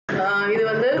இது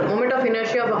வந்து moment of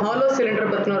inertia of a hollow cylinder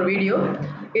பத்தின ஒரு வீடியோ.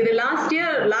 இது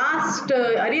லாஸ்ட்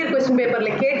அரியர் கொஸ்டின்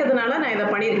பேப்பர்ல கேட்டதுனால நான் இதை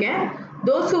பண்ணியிருக்கேன்.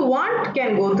 Those who want can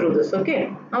go through this. Okay.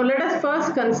 Now let us first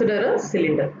consider a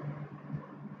cylinder.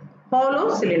 Hollow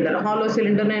cylinder. Hollow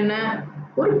cylinder என்ன?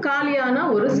 ஒரு காலியான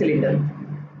ஒரு சிலிண்டர்.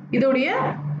 இதோடைய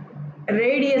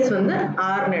ரேடியஸ் வந்து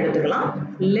r ன்னு எடுத்துக்கலாம்,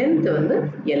 லென்த் வந்து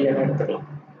l ன்னு எடுத்துக்கலாம்.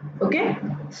 ஓகே.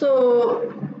 சோ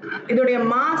இதோடைய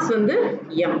மாஸ் வந்து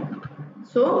m.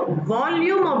 So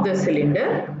volume of the cylinder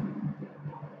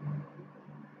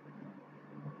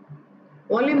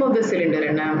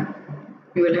என்ன?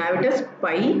 You will have it as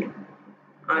pi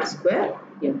r square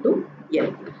into l.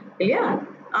 இல்லையா?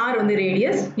 r வந்து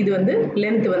radius, இது வந்து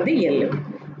length வந்து l.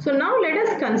 So now let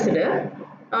us consider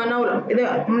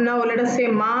now let us say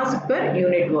mass per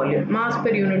unit volume. Mass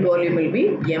per unit volume will be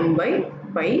m by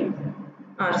pi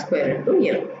r square into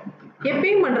l.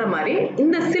 எப்பயும் பண்ற மாதிரி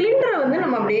இந்த சிலிண்டரை வந்து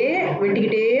நம்ம அப்படியே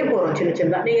வெட்டிக்கிட்டே போறோம் சின்ன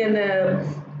சின்னதா. நீங்க இந்த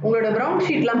உங்களோட பிரவுன்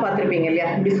ஷீட்லாம் பார்த்திருப்பீங்க இல்லையா?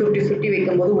 இப்படி சுட்டி சுட்டி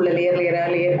வைக்கும்போது உள்ள லேயர்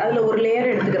அதுல ஒரு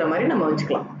லேயர் எடுத்துக்கிற மாதிரி நம்ம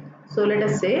வச்சுக்கலாம். So let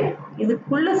us say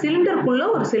இதுக்குள்ள சிலிண்டருக்குள்ள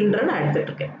ஒரு சிலிண்டரை நான்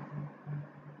எடுத்துட்டு இருக்கேன்.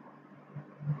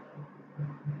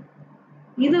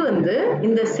 இது வந்து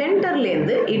இந்த சென்டர்ல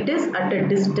இருந்து it is at a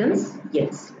distance x.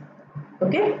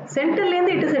 Okay, சென்டர்ல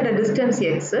இருந்து it is at a distance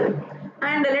x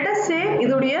and let us say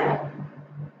இதோடைய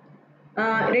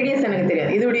ரேடியஸ் எனக்கு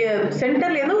தெரியாது. இதோடைய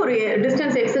சென்டர்ல இருந்து ஒரு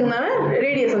டிஸ்டன்ஸ் xங்கனால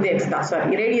ரேடியஸ் வந்து x தான்.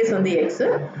 சாரி, ரேடியஸ் வந்து x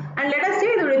and let us say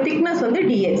இதோட thickness வந்து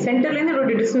dx. சென்டர்ல இருந்து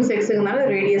இதோட டிஸ்டன்ஸ் xங்கனால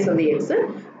ரேடியஸ் வந்து x,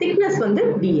 thickness வந்து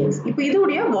dx. இப்போ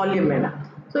இதோடைய வால்யூம் என்ன?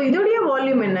 சோ இதோடைய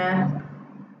வால்யூம் என்ன?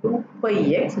 2 pi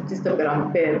x, which is the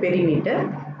perimeter,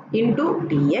 into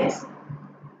dx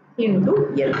into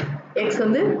l. X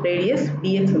வந்து radius,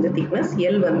 dx வந்து thickness,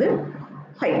 l வந்து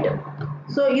height.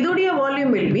 So இதோடைய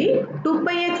volume will be 2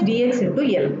 pi x dx into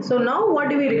l. So now what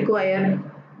do we require?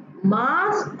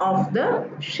 Mass of the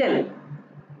shell.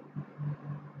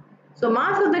 So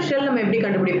mass of the shell நம்ம எப்படி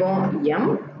கண்டுபிடிப்போம்? m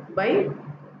by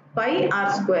pi r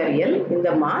square l in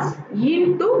the mass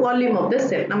into volume of the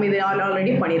cell. நம்ம இது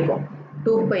already பண்ணிருக்கோம்.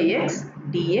 2 pi x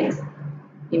dx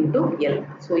into l.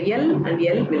 So l and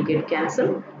l will get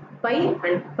cancelled. Pi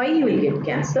and pi will get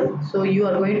cancelled. So you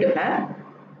are going to have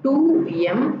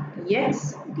 2m x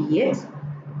dx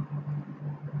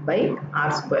by r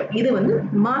square. This is the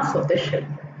mass of the shell.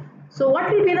 So what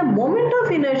will be the moment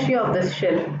of inertia of the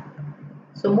shell?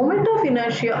 So moment of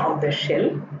inertia of the shell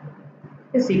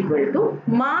is equal to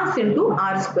mass into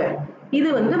r square. This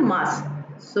is the mass.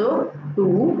 So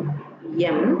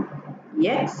 2m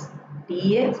x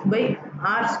dx by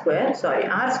r square. Sorry,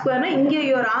 r square na inge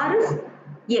your r is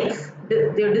x.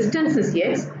 The distance is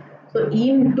x. So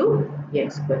into x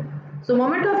square. So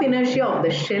moment of inertia of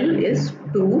the shell is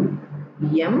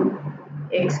 2m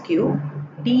x cube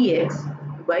dx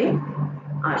by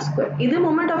r square. This is the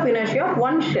moment of inertia of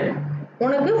one shell.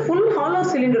 உனக்கு full hollow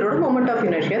cylinder ஓட moment of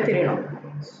inertia தெரியணும்.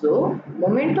 So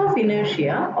moment of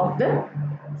inertia of the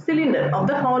cylinder, of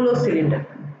the hollow cylinder.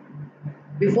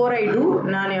 Before I do,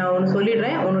 நான் ஒன்னு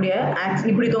சொல்லிடுறேன். உன்னுடைய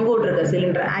இப்படி தொங்க விட்டுருக்க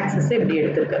சிலிண்டர் ஆக்சிஸ் இப்படி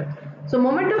எடுத்துருக்க. So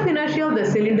moment of inertia of the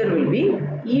cylinder will be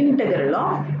integral of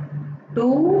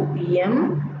 2m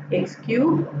x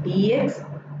cube dx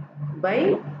by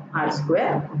r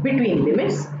square between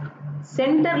limits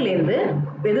சென்டர்ல இருந்து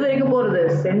எது வரைக்கும் போறது?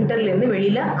 சென்டர்ல இருந்து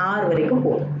வெளியில r வரைக்கும்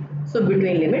போகும். So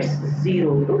between limits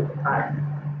 0 to r.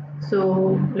 So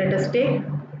let us take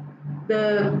the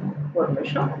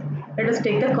let us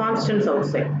take the constants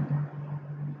outside.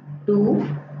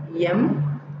 2m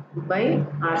by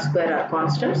r square are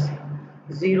constants.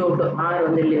 0 to r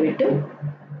on the limit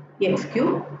x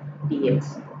cube dx.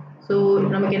 So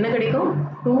நமக்கு என்ன கிடைக்கும்?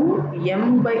 2m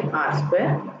by r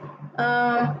square.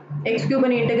 X cube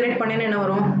and integrate பண்ணேன்னா என்ன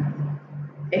வரும்?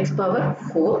 X power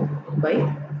 4 by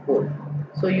 4.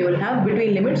 So you will have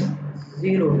between limits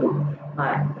 0 to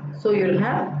r. So you will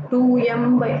have 2m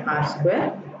by r square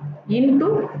into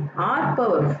r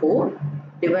power 4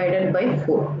 divided by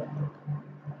 4.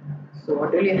 So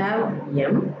what will you have?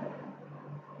 M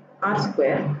r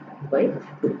square by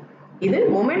 2. This is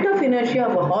moment of inertia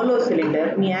of a hollow cylinder.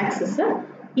 நீ axis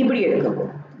இப்படி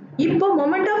எடுக்கப்போம். இப்போ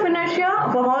moment of inertia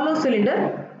of a hollow cylinder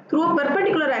through a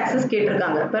perpendicular axis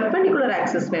கேட்டிருக்காங்க. Perpendicular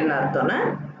axis என்ன அர்த்தம்னா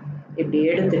இப்படி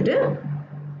எடுத்துட்டு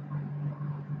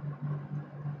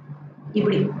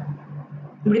இப்படி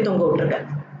தொங்க விட்டுருக்க.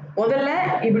 முதல்ல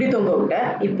இப்படி தொங்க விட்ட,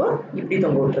 இப்போ இப்படி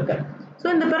தொங்க விட்டுருக்க. So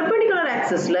இந்த perpendicular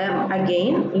axisல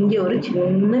again இங்க ஒரு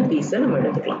சின்ன பீஸை நம்ம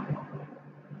எடுத்துக்கலாம்.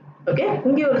 Okay,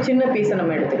 இங்க ஒரு சின்ன பீஸை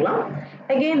நம்ம எடுத்துக்கலாம்.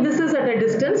 Again this is at a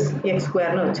distance x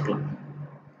square னு வச்சுக்கலாம்.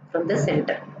 From the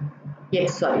center.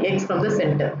 X from the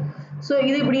center. So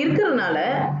இது இப்படி இருக்கிறதுனால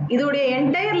இதோடைய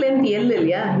entire length L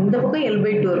இல்லையா, இந்த பக்கம்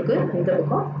L/2 இருக்கு, இந்த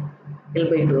பக்கம்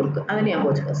L/2 இருக்கு. அதை ஞாபகம்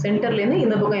வச்சுக்கோ. சென்டர்லேருந்து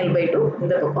இந்த பக்கம் L/2,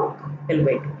 இந்த பக்கம்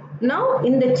L/2. Now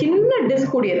இந்த சின்ன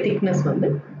டிஸ்க் உடைய thickness வந்து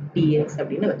dx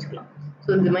அப்படின்னு வச்சுக்கலாம். ஸோ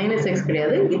இது மைனஸ் எக்ஸ்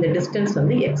கிடையாது, இந்த டிஸ்டன்ஸ்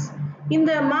வந்து எக்ஸ்.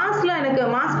 இந்த மாஸ்ல எனக்கு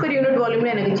மாஸ் பெர் யூனிட்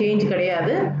வால்யூம்ல எனக்கு சேஞ்ச்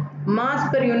கிடையாது. Mass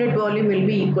per unit volume will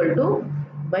be equal to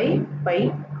by pi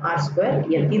r square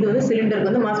L. இது வந்து சிலிண்டருக்கு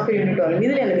வந்து மாஸ் பெர் யூனிட் வால்யூம்.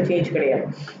 இதுல எனக்கு சேஞ்ச் கிடையாது.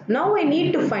 Now I need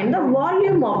to find the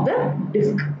volume of the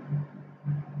disk.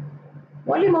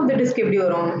 Volume of the disk எப்படி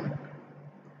வரும்?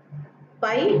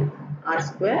 Pi r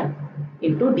square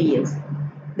into dx.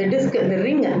 The disk, the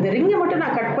ring மட்டும்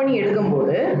நான் கட் பண்ணி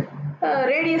எடுக்கும்போது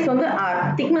ரேடியஸ் வந்து r,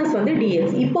 thickness வந்து dx.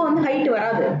 இப்போ வந்து ஹைட்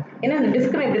வராது, ஏன்னா இந்த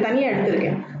டிஸ்க் நான் இப்படி தனியா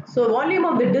எடுத்திருக்கேன். So volume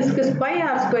of the disk is pi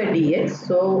r square dx.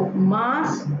 So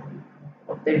mass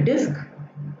of the disk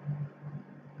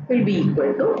will be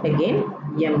equal to again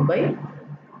m by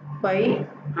pi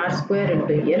r square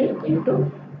into L into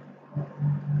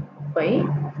pi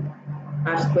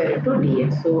r square into dx.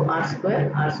 So r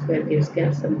square gets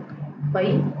cancelled.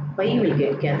 Pi will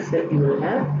get cancelled. You will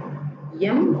have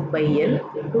m by L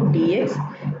into dx.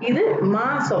 This is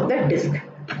mass of the disk.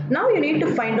 Now you need to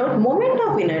find out moment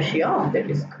of inertia of the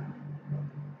disk.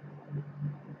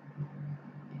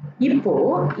 இப்போ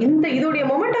இந்த இதோடைய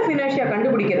moment of inertia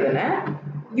கண்டுபிடிக்கிறதுல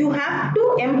you have to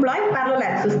employ parallel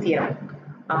axis theorem.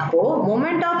 அப்போ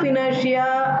moment of inertia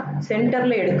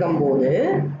சென்டர்ல எடுக்கும்போது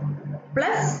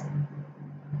plus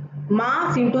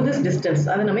mass into this distance,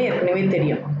 அது நம்ம ஏற்கனவே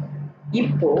தெரியும்.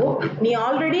 இப்போ நீ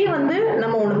ஆல்ரெடி வந்து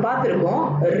நம்ம ஒன்று பார்த்துருக்கோம்,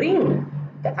 ரிங்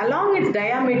along its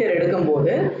diameter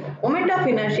எடுக்கும்போது moment of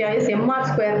inertia is mr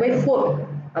square by 4.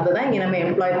 அதுதான் இங்க நம்ம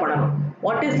எம்ப்ளாய் பண்ணணும்.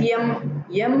 What is m?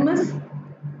 m is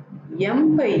m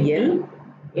by L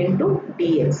into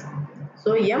dx. So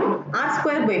m r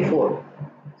square by 4.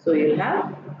 So you will have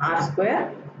r square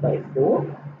by 4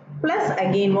 plus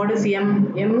again what is m?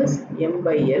 m is m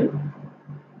by L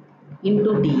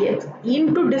into dx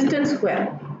into distance square.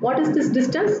 What is this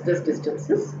distance? This distance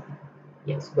is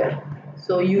x square.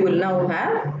 So you will now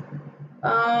have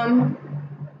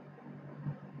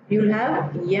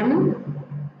m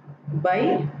by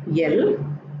L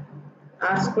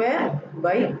r square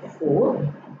by 4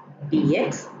 dx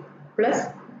plus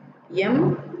m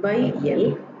by L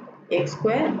x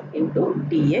square into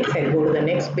dx. I'll go to the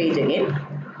next page again.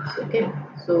 Okay,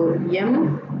 so m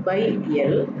by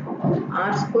L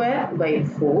r square by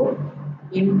 4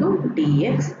 into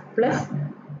dx plus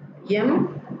m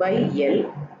by L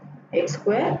x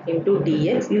square into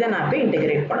dx. இதை நான் இப்போ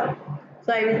integrate பண்ணலாம். So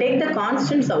I will take the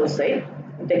constants outside,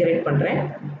 integrate பண்றேன்.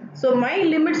 So my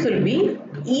limits will be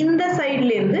இந்த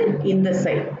sideல இருந்து இந்த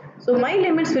side. So my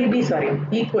limits will be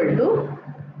equal to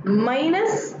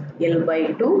minus L by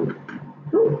 2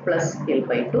 to plus L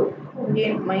by 2.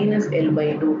 Again minus L by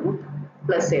 2 to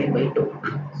plus L by 2.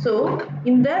 So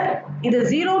இது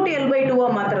 0 to L by 2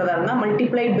 மாத்திரதா இருந்தா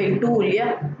multiplied by 2 இல்லையா.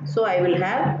 So I will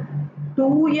have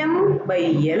 2m by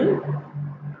L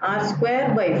r square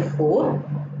by 4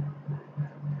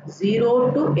 0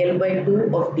 to L by 2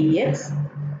 of dx.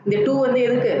 இந்த 2 வந்து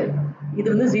எதுக்கு? இது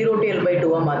வந்து 0 to L by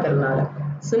 2 மாத்திரனால.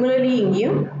 Similarly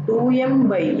இங்கேயும் 2m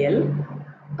by L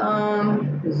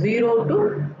 0 to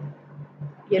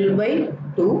L by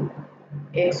 2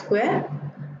 x square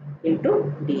into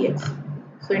dx.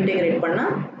 So integrate பண்ணா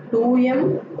 2m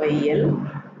by L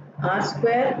r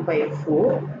square by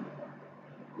 4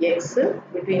 x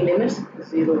between limits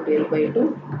 0 to L by 2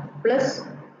 plus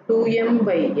 2m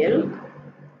by L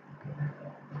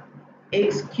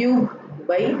x cube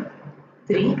by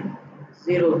 3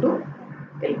 0 to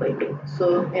L by 2. So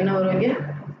என்ன வரும் இங்க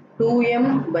 2m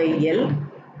by L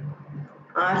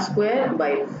r square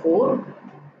by 4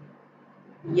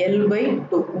 L by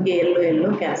 2. இங்கே L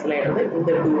cancel ஆயிடுது,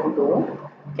 இந்த 2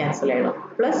 cancel ஆயிடும்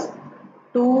plus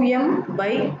 2m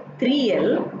by 3L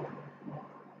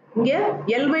இங்கே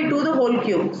L by 2 the whole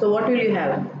cube. So what will you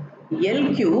have? L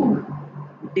cube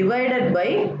divided by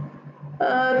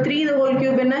 3 the whole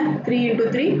cube என்ன? 3 into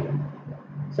 3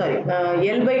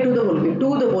 L by 2 the whole cube,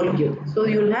 2 the whole cube. So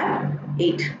you will have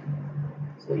 8.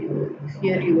 So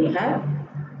here you will have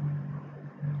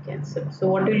cancel. So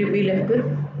what will you be left with?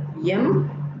 M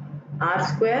r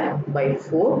square by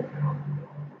 4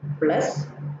 plus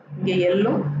இங்கே L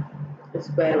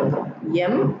square over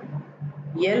m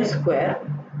L square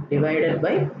divided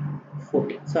by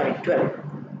 12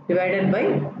 divided by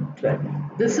 12.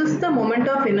 This is the moment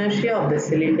of inertia of the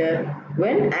cylinder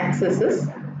when axis is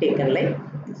taken like